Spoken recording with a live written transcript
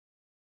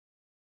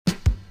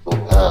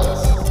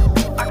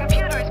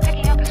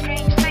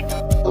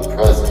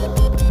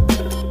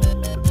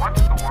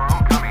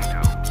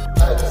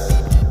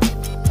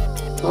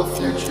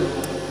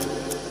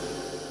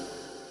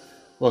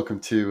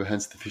Welcome to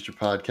Hence the Future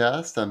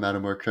podcast. I'm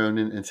Adam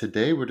Cronin, and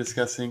today we're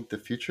discussing the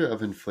future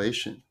of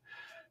inflation.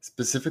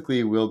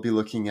 Specifically, we'll be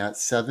looking at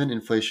 7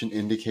 inflation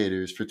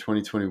indicators for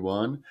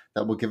 2021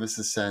 that will give us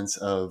a sense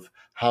of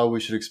how we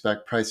should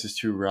expect prices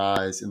to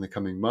rise in the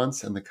coming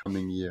months and the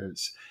coming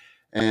years.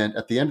 And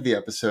at the end of the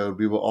episode,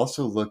 we will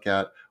also look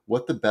at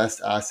what the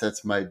best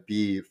assets might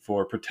be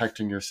for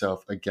protecting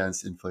yourself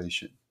against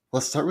inflation.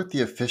 Let's start with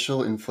the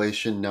official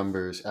inflation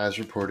numbers as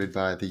reported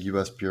by the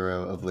U.S.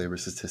 Bureau of Labor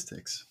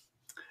Statistics.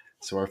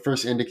 So our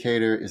first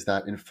indicator is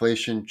that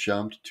inflation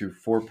jumped to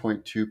 4.2%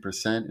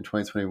 in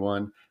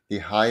 2021, the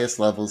highest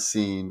levels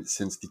seen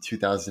since the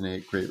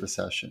 2008 Great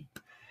Recession.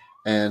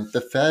 And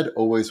the Fed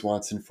always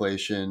wants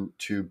inflation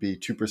to be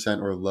 2%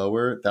 or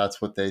lower.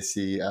 That's what they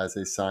see as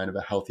a sign of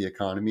a healthy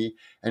economy.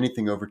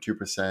 Anything over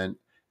 2%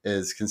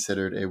 is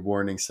considered a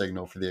warning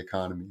signal for the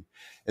economy.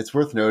 It's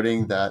worth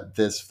noting that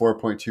this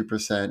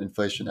 4.2%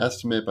 inflation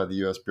estimate by the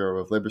US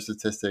Bureau of Labor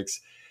Statistics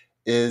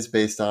is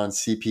based on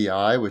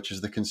CPI, which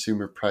is the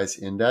Consumer Price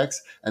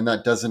Index, and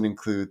that doesn't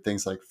include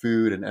things like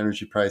food and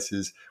energy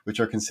prices, which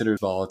are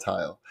considered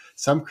volatile.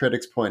 Some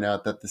critics point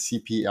out that the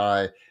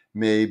CPI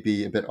may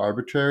be a bit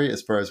arbitrary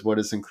as far as what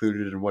is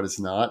included and what is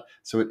not,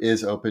 so it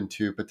is open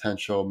to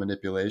potential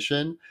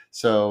manipulation.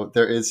 So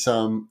there is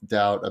some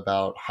doubt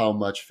about how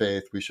much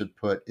faith we should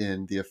put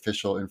in the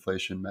official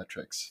inflation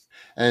metrics.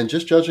 And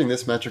just judging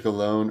this metric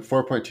alone,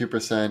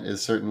 4.2%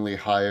 is certainly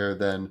higher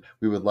than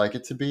we would like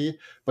it to be,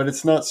 but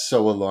it's not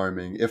so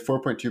alarming. If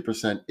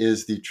 4.2%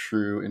 is the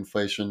true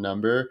inflation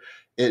number,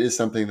 it is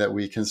something that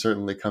we can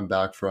certainly come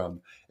back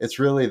from. It's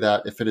really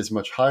that if it is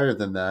much higher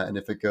than that, and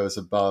if it goes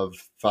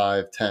above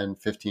 5, 10,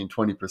 15,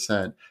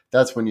 20%,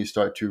 that's when you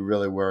start to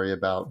really worry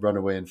about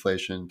runaway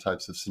inflation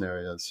types of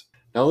scenarios.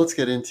 Now let's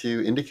get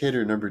into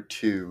indicator number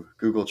 2,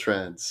 Google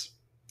Trends.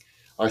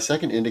 Our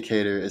second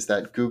indicator is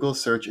that Google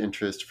search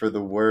interest for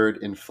the word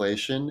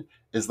inflation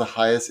is the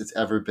highest it's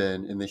ever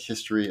been in the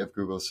history of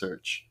Google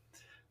search.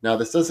 Now,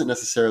 this doesn't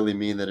necessarily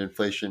mean that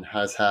inflation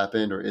has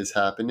happened or is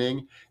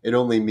happening. It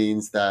only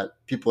means that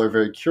people are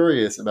very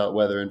curious about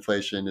whether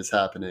inflation is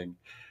happening.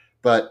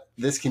 But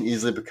this can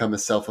easily become a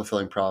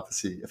self-fulfilling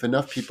prophecy. If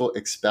enough people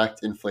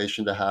expect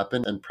inflation to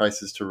happen and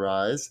prices to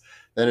rise,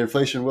 then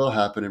inflation will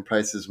happen and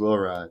prices will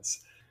rise.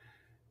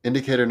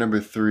 Indicator number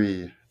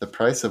 3, the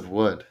price of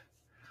wood.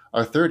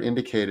 Our third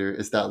indicator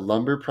is that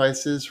lumber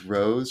prices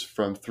rose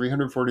from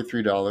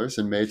 $343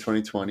 in May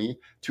 2020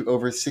 to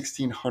over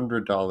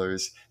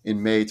 $1,600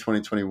 in May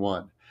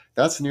 2021.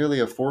 That's nearly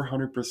a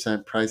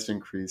 400% price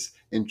increase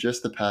in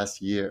just the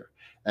past year.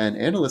 And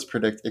analysts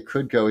predict it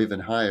could go even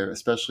higher,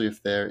 especially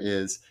if there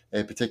is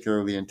a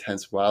particularly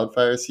intense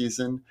wildfire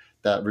season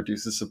that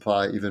reduces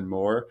supply even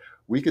more.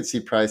 We could see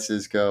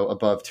prices go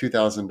above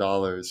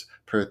 $2,000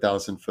 per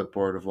 1,000-foot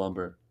board of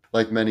lumber.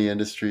 Like many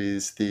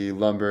industries, the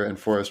lumber and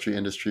forestry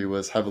industry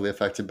was heavily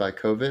affected by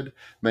COVID.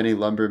 Many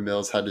lumber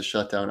mills had to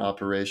shut down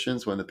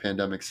operations when the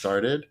pandemic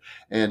started.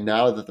 And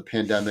now that the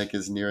pandemic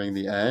is nearing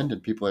the end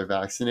and people are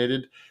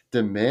vaccinated,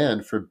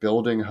 demand for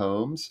building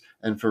homes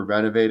and for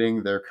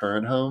renovating their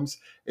current homes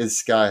is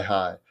sky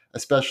high,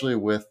 especially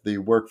with the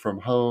work from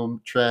home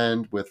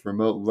trend, with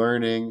remote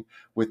learning,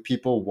 with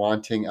people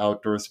wanting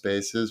outdoor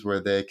spaces where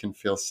they can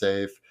feel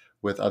safe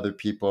with other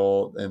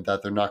people and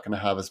that they're not going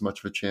to have as much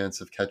of a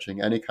chance of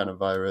catching any kind of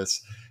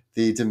virus.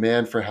 The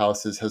demand for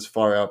houses has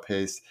far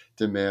outpaced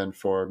demand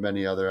for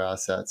many other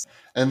assets.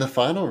 And the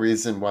final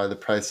reason why the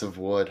price of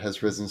wood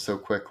has risen so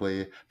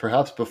quickly,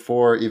 perhaps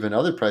before even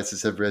other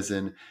prices have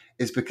risen,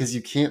 is because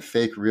you can't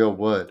fake real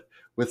wood.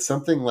 With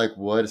something like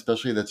wood,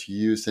 especially that's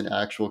used in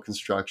actual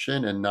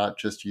construction and not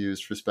just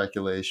used for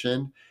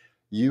speculation,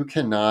 you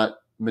cannot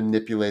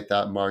manipulate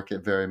that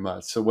market very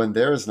much. So when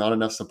there is not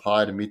enough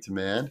supply to meet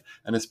demand,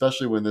 and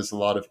especially when there's a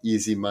lot of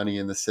easy money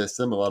in the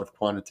system, a lot of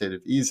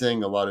quantitative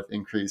easing, a lot of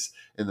increase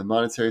in the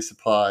monetary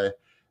supply,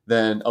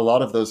 then a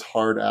lot of those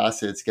hard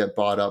assets get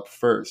bought up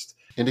first.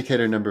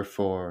 Indicator number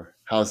 4,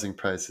 housing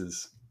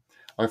prices.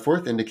 Our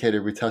fourth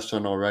indicator we touched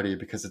on already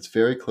because it's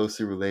very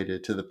closely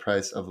related to the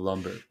price of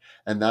lumber,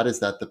 and that is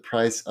that the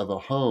price of a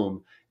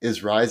home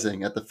is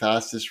rising at the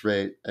fastest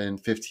rate in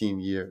 15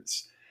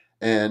 years.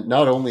 And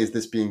not only is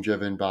this being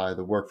driven by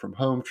the work from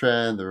home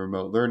trend, the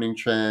remote learning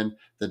trend,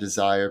 the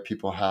desire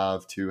people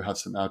have to have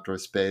some outdoor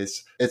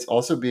space, it's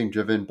also being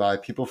driven by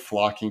people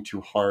flocking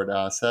to hard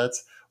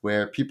assets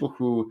where people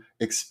who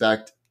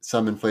expect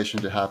some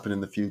inflation to happen in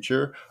the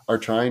future are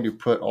trying to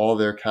put all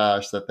their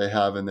cash that they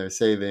have in their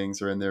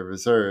savings or in their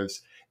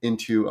reserves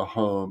into a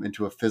home,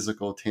 into a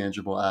physical,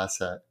 tangible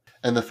asset.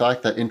 And the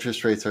fact that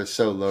interest rates are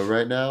so low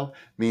right now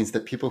means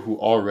that people who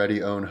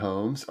already own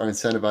homes are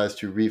incentivized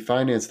to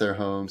refinance their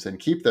homes and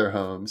keep their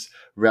homes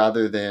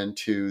rather than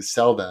to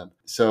sell them.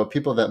 So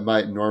people that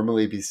might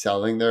normally be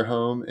selling their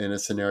home in a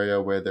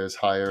scenario where there's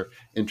higher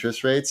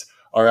interest rates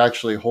are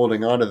actually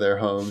holding onto their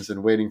homes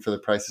and waiting for the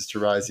prices to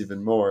rise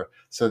even more.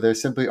 So there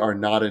simply are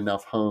not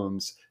enough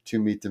homes to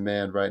meet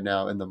demand right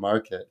now in the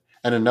market.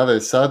 And another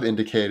sub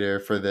indicator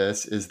for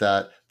this is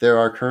that there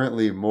are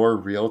currently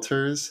more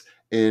realtors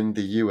in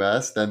the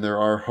US than there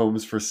are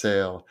homes for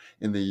sale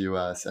in the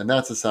US. And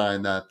that's a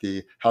sign that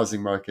the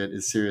housing market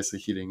is seriously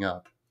heating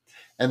up.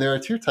 And there are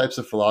two types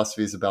of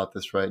philosophies about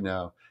this right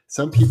now.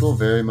 Some people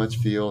very much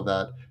feel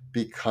that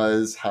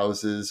because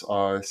houses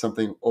are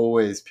something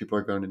always people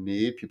are going to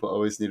need, people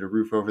always need a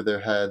roof over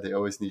their head, they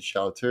always need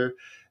shelter,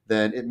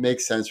 then it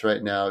makes sense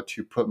right now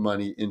to put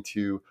money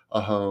into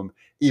a home,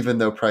 even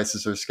though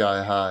prices are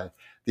sky high.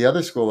 The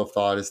other school of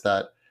thought is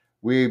that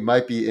we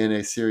might be in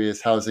a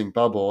serious housing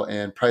bubble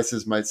and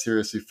prices might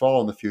seriously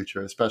fall in the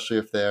future, especially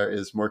if there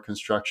is more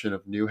construction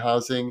of new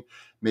housing,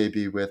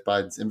 maybe with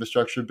Biden's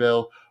infrastructure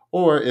bill,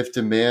 or if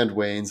demand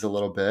wanes a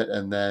little bit,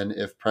 and then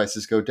if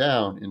prices go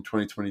down in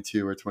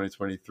 2022 or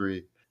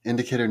 2023.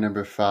 Indicator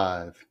number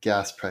 5,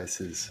 gas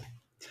prices.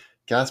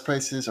 Gas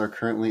prices are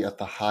currently at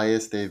the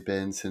highest they've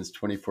been since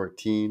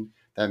 2014.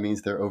 That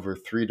means they're over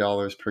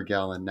 $3 per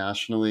gallon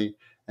nationally.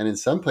 And in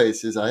some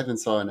places, I even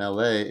saw in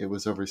LA, it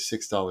was over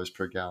 $6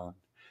 per gallon.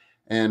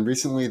 And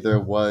recently there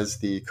was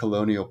the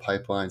Colonial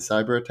Pipeline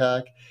cyber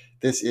attack.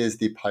 This is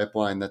the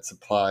pipeline that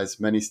supplies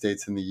many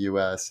states in the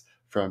US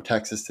from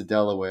Texas to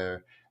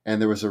Delaware. And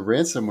there was a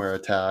ransomware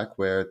attack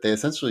where they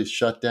essentially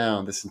shut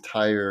down this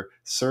entire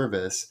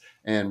service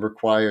and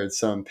required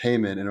some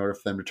payment in order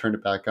for them to turn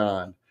it back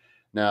on.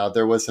 Now,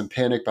 there was some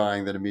panic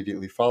buying that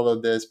immediately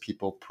followed this.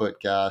 People put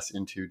gas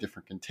into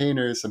different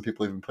containers. Some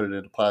people even put it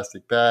into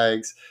plastic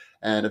bags.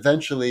 And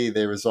eventually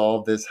they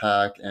resolved this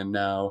hack, and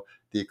now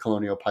the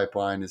Colonial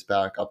Pipeline is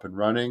back up and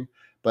running.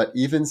 But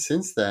even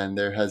since then,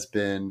 there has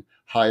been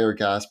higher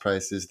gas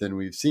prices than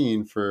we've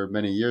seen for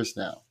many years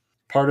now.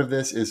 Part of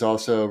this is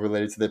also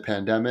related to the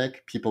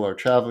pandemic. People are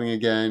traveling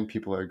again,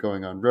 people are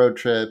going on road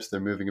trips, they're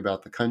moving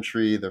about the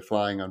country, they're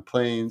flying on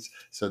planes.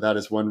 So that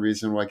is one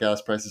reason why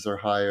gas prices are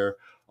higher.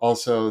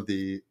 Also,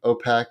 the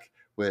OPEC,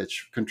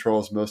 which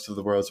controls most of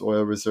the world's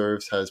oil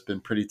reserves, has been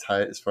pretty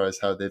tight as far as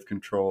how they've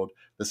controlled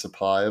the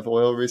supply of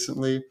oil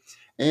recently.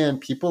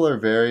 And people are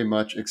very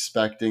much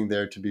expecting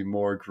there to be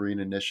more green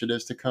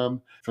initiatives to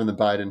come from the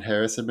Biden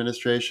Harris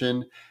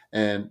administration.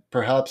 And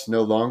perhaps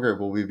no longer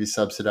will we be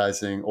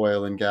subsidizing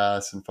oil and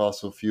gas and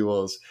fossil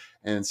fuels.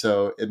 And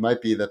so it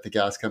might be that the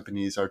gas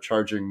companies are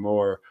charging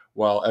more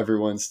while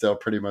everyone still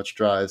pretty much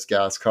drives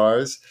gas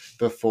cars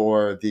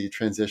before the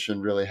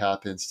transition really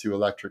happens to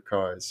electric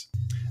cars.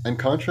 And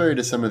contrary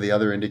to some of the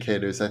other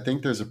indicators, I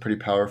think there's a pretty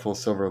powerful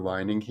silver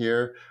lining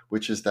here,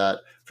 which is that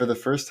for the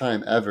first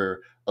time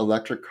ever,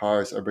 electric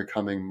cars are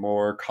becoming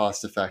more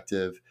cost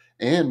effective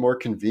and more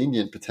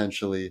convenient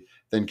potentially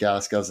than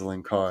gas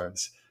guzzling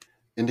cars.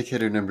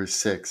 Indicator number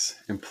 6,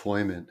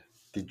 employment.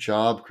 The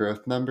job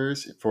growth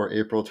numbers for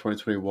April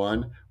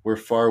 2021 were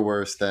far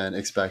worse than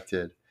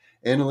expected.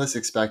 Analysts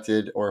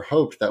expected or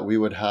hoped that we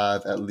would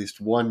have at least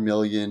 1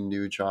 million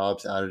new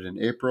jobs added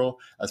in April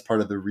as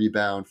part of the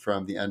rebound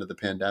from the end of the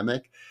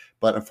pandemic.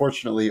 But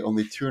unfortunately,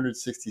 only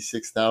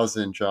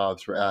 266,000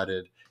 jobs were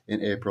added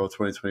in April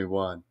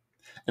 2021.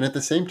 And at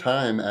the same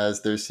time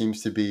as there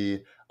seems to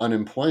be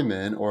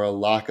unemployment or a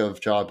lack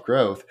of job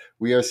growth,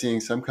 we are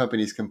seeing some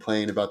companies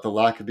complain about the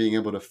lack of being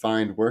able to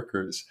find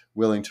workers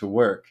willing to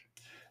work.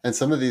 And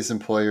some of these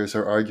employers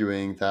are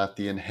arguing that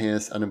the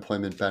enhanced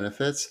unemployment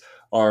benefits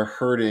are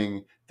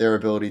hurting their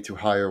ability to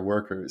hire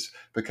workers.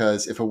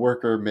 Because if a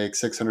worker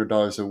makes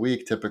 $600 a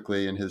week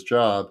typically in his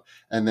job,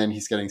 and then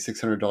he's getting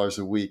 $600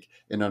 a week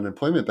in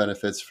unemployment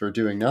benefits for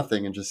doing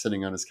nothing and just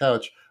sitting on his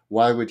couch,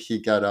 why would he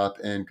get up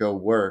and go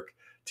work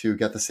to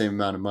get the same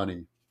amount of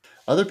money?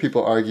 Other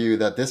people argue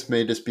that this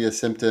may just be a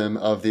symptom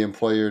of the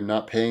employer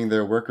not paying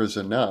their workers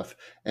enough,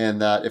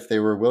 and that if they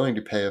were willing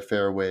to pay a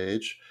fair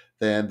wage,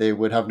 then they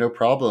would have no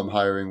problem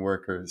hiring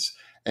workers.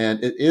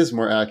 And it is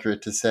more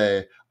accurate to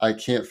say, I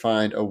can't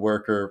find a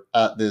worker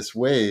at this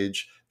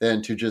wage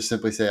than to just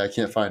simply say, I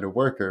can't find a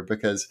worker,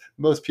 because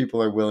most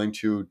people are willing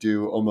to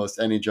do almost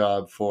any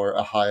job for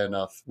a high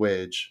enough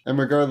wage. And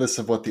regardless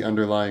of what the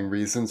underlying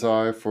reasons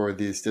are for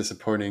these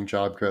disappointing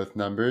job growth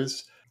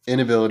numbers,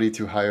 inability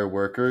to hire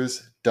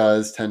workers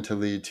does tend to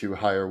lead to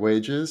higher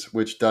wages,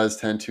 which does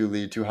tend to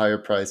lead to higher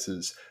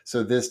prices.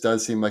 So this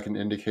does seem like an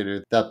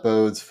indicator that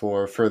bodes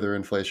for further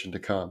inflation to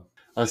come.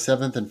 Our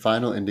 7th and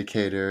final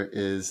indicator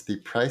is the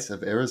price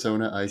of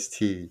Arizona iced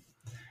tea.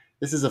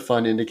 This is a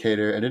fun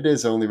indicator, and it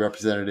is only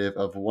representative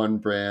of one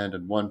brand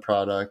and one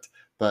product,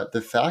 but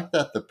the fact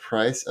that the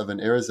price of an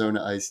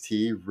Arizona iced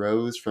tea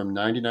rose from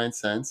 99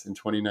 cents in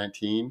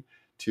 2019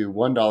 to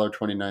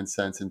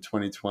 $1.29 in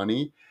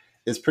 2020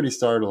 is pretty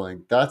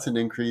startling. That's an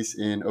increase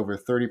in over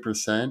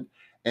 30%.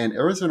 And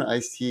Arizona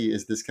Iced Tea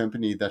is this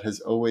company that has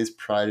always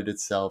prided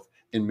itself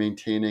in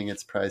maintaining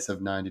its price of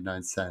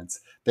 99 cents.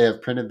 They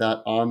have printed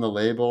that on the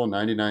label,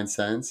 99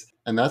 cents,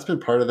 and that's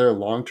been part of their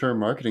long-term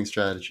marketing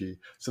strategy.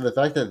 So the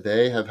fact that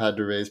they have had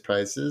to raise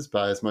prices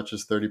by as much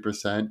as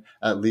 30%,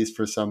 at least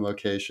for some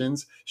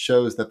locations,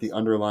 shows that the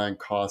underlying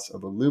costs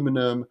of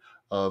aluminum,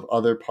 of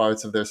other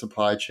parts of their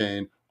supply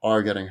chain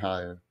are getting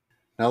higher.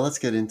 Now let's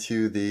get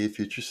into the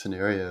future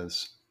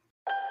scenarios.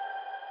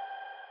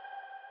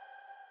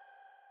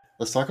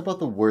 Let's talk about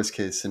the worst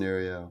case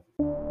scenario.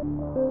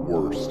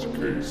 Worst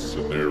case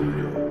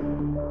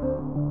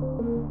scenario.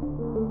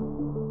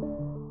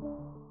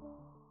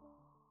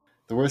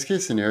 The worst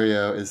case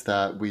scenario is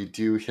that we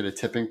do hit a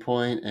tipping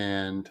point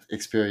and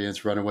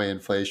experience runaway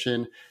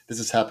inflation. This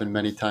has happened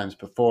many times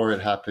before.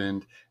 It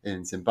happened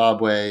in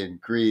Zimbabwe, in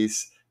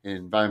Greece,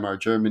 in Weimar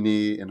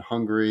Germany, in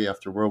Hungary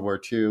after World War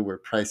II, where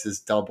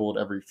prices doubled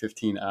every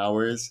 15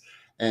 hours.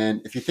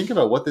 And if you think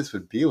about what this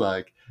would be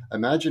like,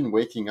 imagine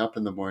waking up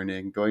in the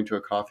morning, going to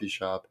a coffee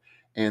shop,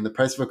 and the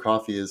price of a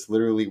coffee is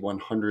literally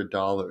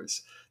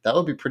 $100. That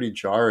would be pretty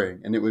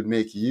jarring, and it would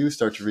make you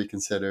start to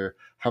reconsider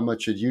how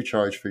much should you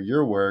charge for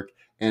your work,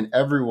 and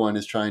everyone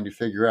is trying to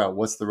figure out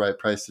what's the right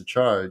price to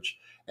charge.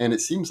 And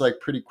it seems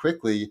like pretty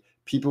quickly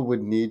people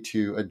would need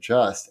to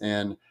adjust.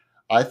 And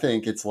I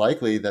think it's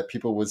likely that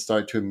people would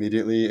start to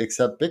immediately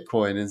accept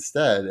Bitcoin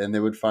instead, and they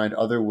would find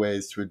other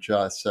ways to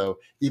adjust. So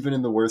even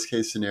in the worst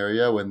case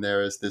scenario, when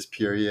there is this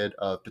period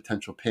of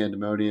potential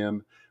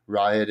pandemonium,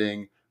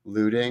 rioting,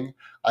 looting,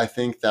 I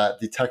think that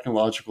the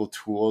technological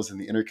tools and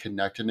the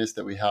interconnectedness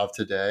that we have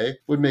today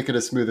would make it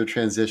a smoother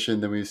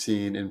transition than we've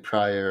seen in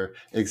prior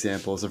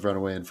examples of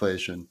runaway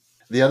inflation.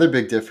 The other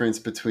big difference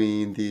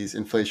between these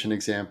inflation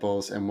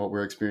examples and what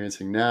we're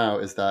experiencing now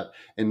is that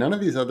in none of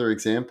these other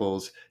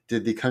examples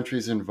did the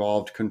countries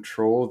involved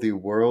control the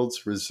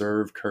world's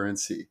reserve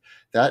currency.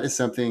 That is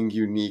something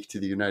unique to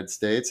the United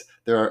States.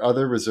 There are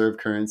other reserve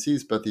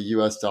currencies, but the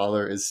US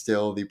dollar is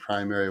still the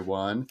primary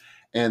one.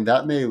 And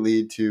that may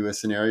lead to a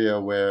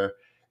scenario where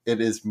it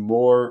is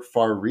more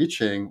far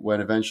reaching when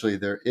eventually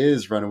there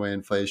is runaway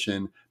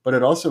inflation, but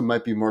it also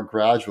might be more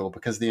gradual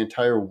because the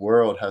entire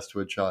world has to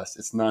adjust.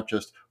 It's not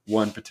just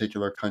one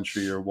particular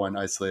country or one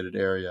isolated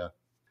area.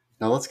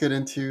 Now let's get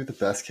into the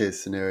best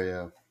case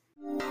scenario.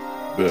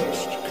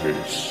 Best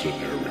case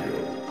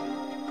scenario.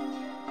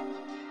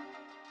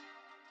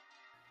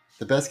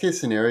 The best case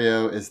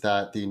scenario is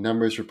that the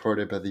numbers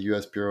reported by the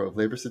US Bureau of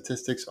Labor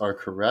Statistics are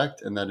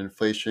correct and that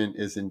inflation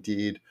is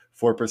indeed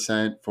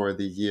 4% for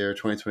the year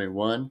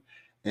 2021.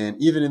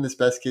 And even in this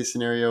best case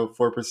scenario,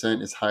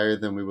 4% is higher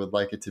than we would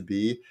like it to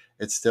be.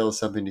 It's still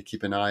something to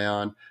keep an eye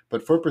on,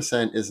 but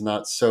 4% is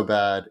not so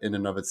bad in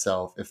and of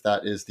itself if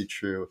that is the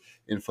true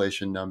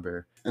inflation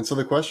number. And so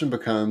the question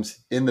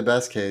becomes, in the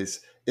best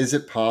case, is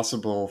it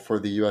possible for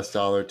the US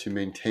dollar to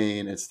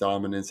maintain its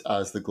dominance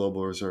as the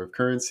global reserve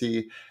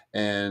currency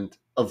and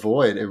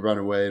avoid a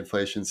runaway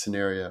inflation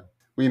scenario?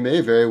 We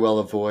may very well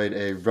avoid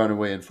a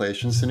runaway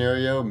inflation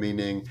scenario,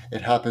 meaning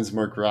it happens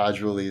more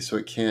gradually, so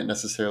it can't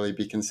necessarily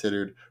be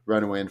considered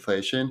runaway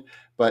inflation.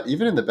 But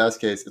even in the best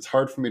case, it's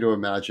hard for me to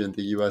imagine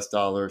the US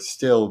dollar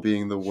still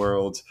being the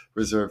world's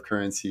reserve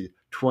currency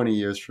 20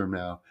 years from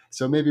now.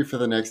 So maybe for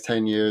the next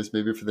 10 years,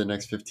 maybe for the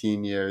next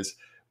 15 years,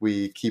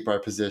 we keep our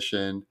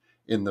position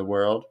in the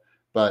world.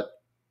 But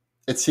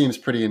it seems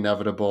pretty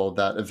inevitable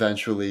that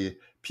eventually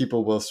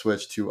people will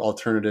switch to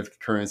alternative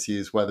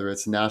currencies, whether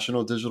it's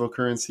national digital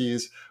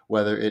currencies,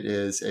 whether it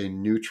is a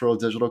neutral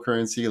digital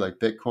currency like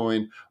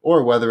Bitcoin,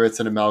 or whether it's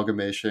an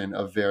amalgamation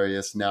of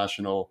various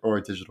national or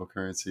digital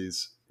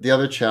currencies. The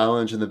other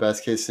challenge in the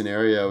best case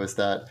scenario is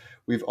that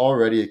we've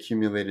already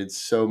accumulated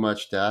so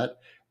much debt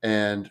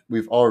and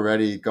we've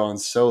already gone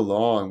so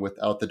long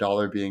without the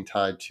dollar being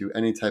tied to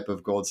any type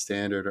of gold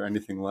standard or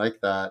anything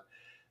like that,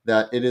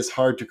 that it is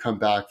hard to come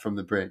back from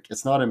the brink.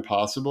 It's not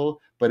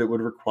impossible, but it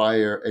would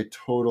require a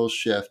total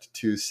shift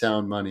to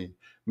sound money,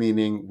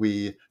 meaning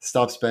we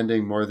stop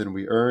spending more than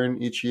we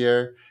earn each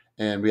year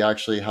and we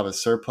actually have a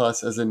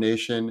surplus as a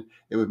nation.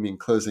 It would mean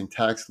closing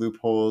tax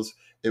loopholes.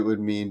 It would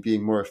mean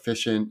being more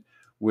efficient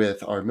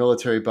with our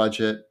military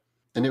budget.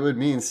 And it would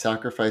mean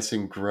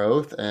sacrificing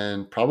growth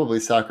and probably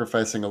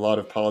sacrificing a lot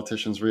of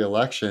politicians'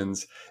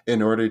 re-elections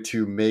in order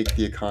to make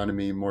the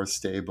economy more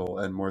stable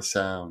and more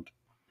sound.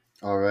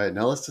 All right,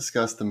 now let's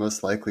discuss the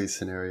most likely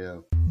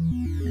scenario.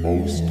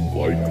 Most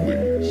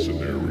likely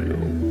scenario.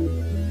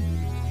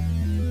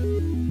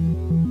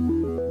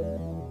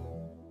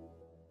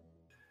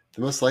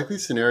 The most likely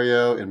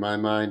scenario in my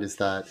mind is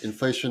that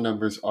inflation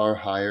numbers are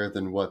higher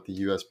than what the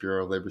US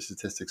Bureau of Labor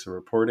Statistics are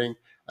reporting.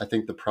 I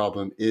think the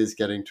problem is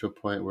getting to a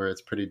point where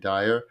it's pretty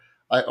dire.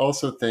 I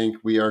also think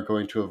we are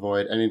going to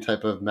avoid any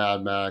type of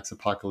Mad Max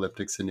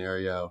apocalyptic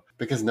scenario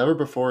because never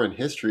before in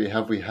history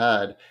have we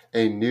had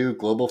a new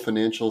global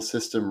financial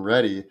system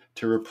ready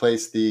to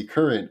replace the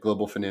current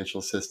global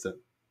financial system.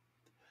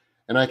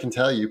 And I can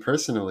tell you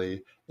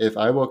personally, if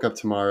I woke up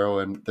tomorrow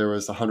and there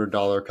was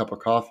 $100 cup of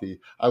coffee,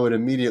 I would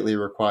immediately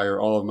require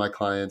all of my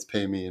clients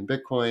pay me in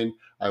Bitcoin.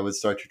 I would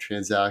start to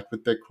transact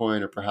with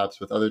Bitcoin or perhaps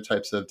with other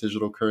types of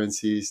digital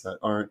currencies that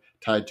aren't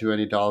tied to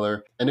any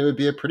dollar. And it would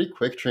be a pretty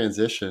quick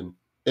transition.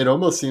 It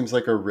almost seems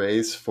like a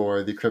race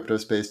for the crypto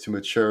space to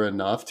mature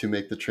enough to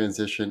make the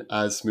transition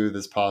as smooth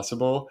as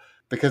possible.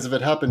 Because if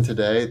it happened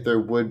today, there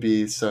would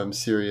be some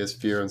serious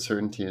fear,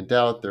 uncertainty, and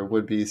doubt. There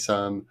would be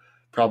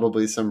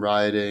probably some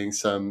rioting,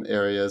 some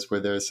areas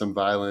where there's some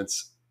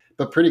violence.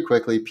 But pretty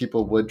quickly,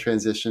 people would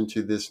transition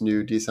to this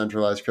new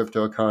decentralized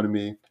crypto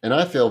economy. And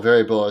I feel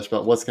very bullish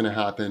about what's going to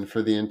happen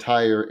for the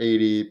entire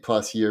 80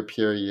 plus year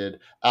period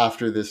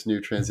after this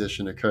new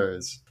transition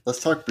occurs.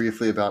 Let's talk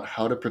briefly about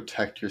how to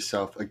protect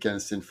yourself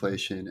against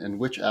inflation and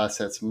which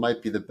assets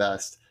might be the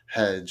best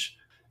hedge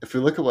If we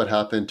look at what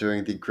happened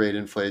during the great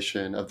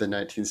inflation of the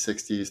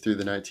 1960s through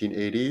the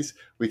 1980s,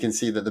 we can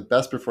see that the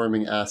best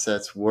performing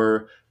assets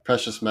were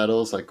precious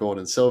metals like gold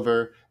and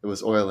silver, it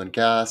was oil and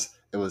gas,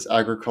 it was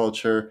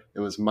agriculture, it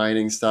was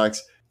mining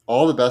stocks.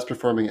 All the best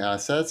performing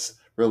assets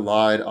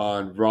relied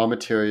on raw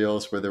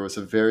materials where there was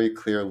a very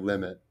clear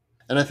limit.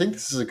 And I think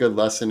this is a good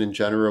lesson in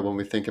general when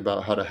we think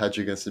about how to hedge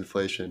against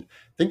inflation.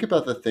 Think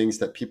about the things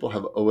that people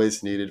have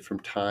always needed from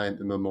time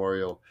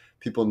immemorial.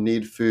 People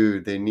need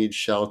food, they need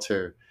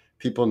shelter,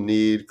 people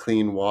need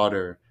clean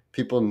water,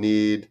 people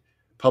need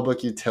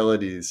public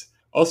utilities.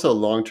 Also,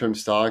 long-term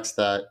stocks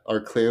that are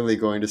clearly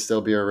going to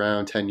still be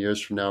around 10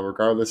 years from now,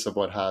 regardless of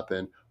what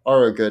happened,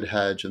 are a good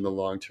hedge in the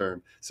long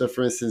term. So,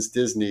 for instance,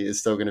 Disney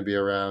is still going to be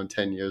around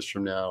 10 years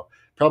from now.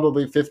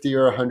 Probably 50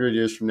 or 100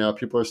 years from now,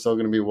 people are still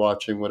going to be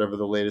watching whatever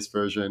the latest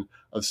version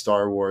of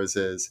Star Wars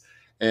is.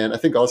 And I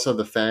think also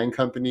the FANG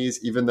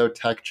companies, even though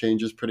tech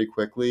changes pretty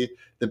quickly,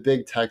 the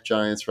big tech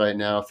giants right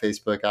now,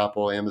 Facebook,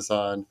 Apple,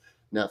 Amazon,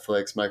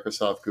 Netflix,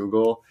 Microsoft,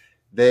 Google,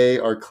 they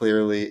are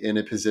clearly in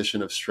a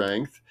position of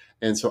strength.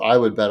 And so I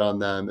would bet on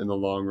them in the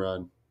long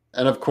run.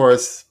 And of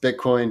course,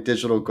 Bitcoin,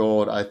 digital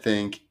gold, I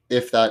think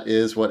if that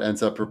is what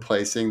ends up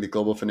replacing the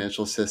global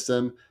financial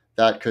system,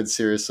 that could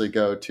seriously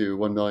go to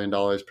 $1 million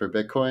per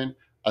Bitcoin.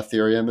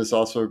 Ethereum is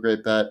also a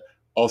great bet.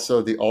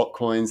 Also, the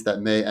altcoins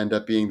that may end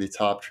up being the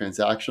top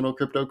transactional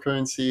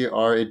cryptocurrency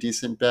are a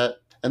decent bet.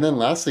 And then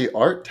lastly,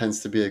 art tends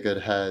to be a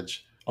good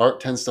hedge.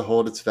 Art tends to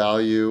hold its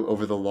value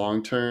over the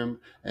long term.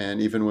 And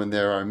even when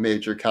there are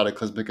major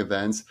cataclysmic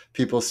events,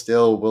 people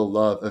still will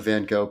love a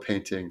Van Gogh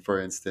painting,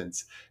 for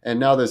instance. And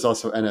now there's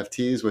also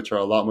NFTs, which are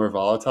a lot more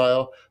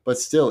volatile. But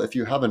still, if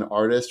you have an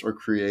artist or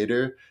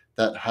creator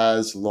that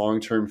has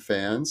long-term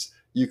fans,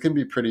 you can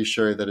be pretty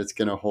sure that it's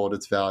going to hold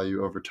its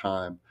value over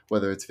time,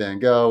 whether it's Van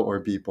Gogh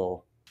or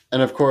Beeple.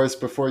 And of course,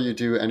 before you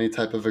do any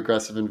type of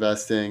aggressive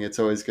investing, it's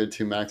always good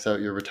to max out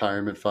your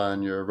retirement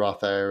fund, your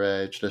Roth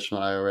IRA, traditional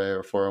IRA,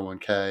 or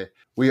 401k.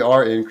 We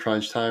are in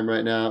crunch time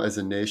right now as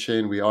a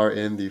nation. We are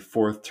in the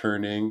fourth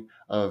turning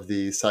of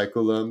the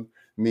cyclum,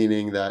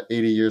 meaning that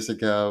 80 years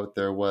ago,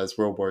 there was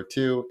World War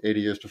II. 80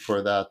 years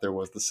before that, there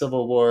was the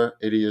Civil War.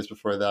 80 years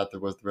before that, there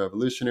was the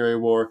Revolutionary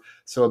War.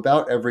 So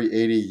about every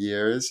 80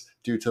 years,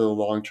 due to the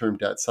long-term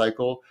debt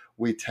cycle,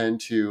 we tend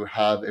to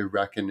have a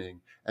reckoning,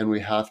 and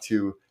we have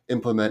to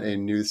implement a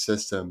new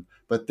system.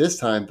 But this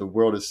time, the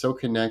world is so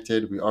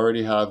connected. We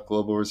already have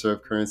global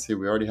reserve currency.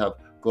 We already have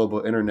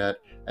global internet.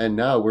 And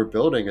now we're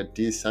building a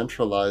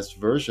decentralized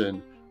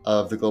version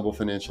of the global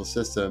financial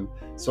system.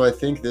 So I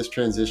think this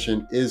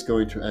transition is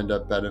going to end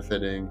up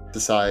benefiting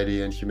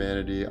society and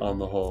humanity on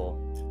the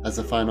whole. As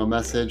a final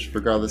message,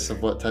 regardless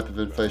of what type of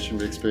inflation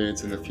we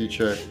experience in the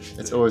future,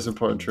 it's always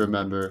important to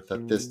remember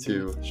that this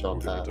too shall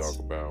pass.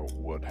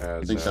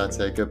 I think that's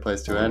a good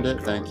place to end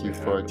it. Thank you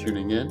for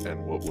tuning in,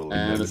 and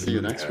I'll see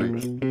you next week.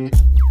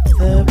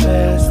 The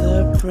past,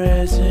 the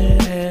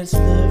present, and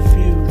the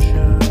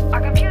future.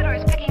 Our computers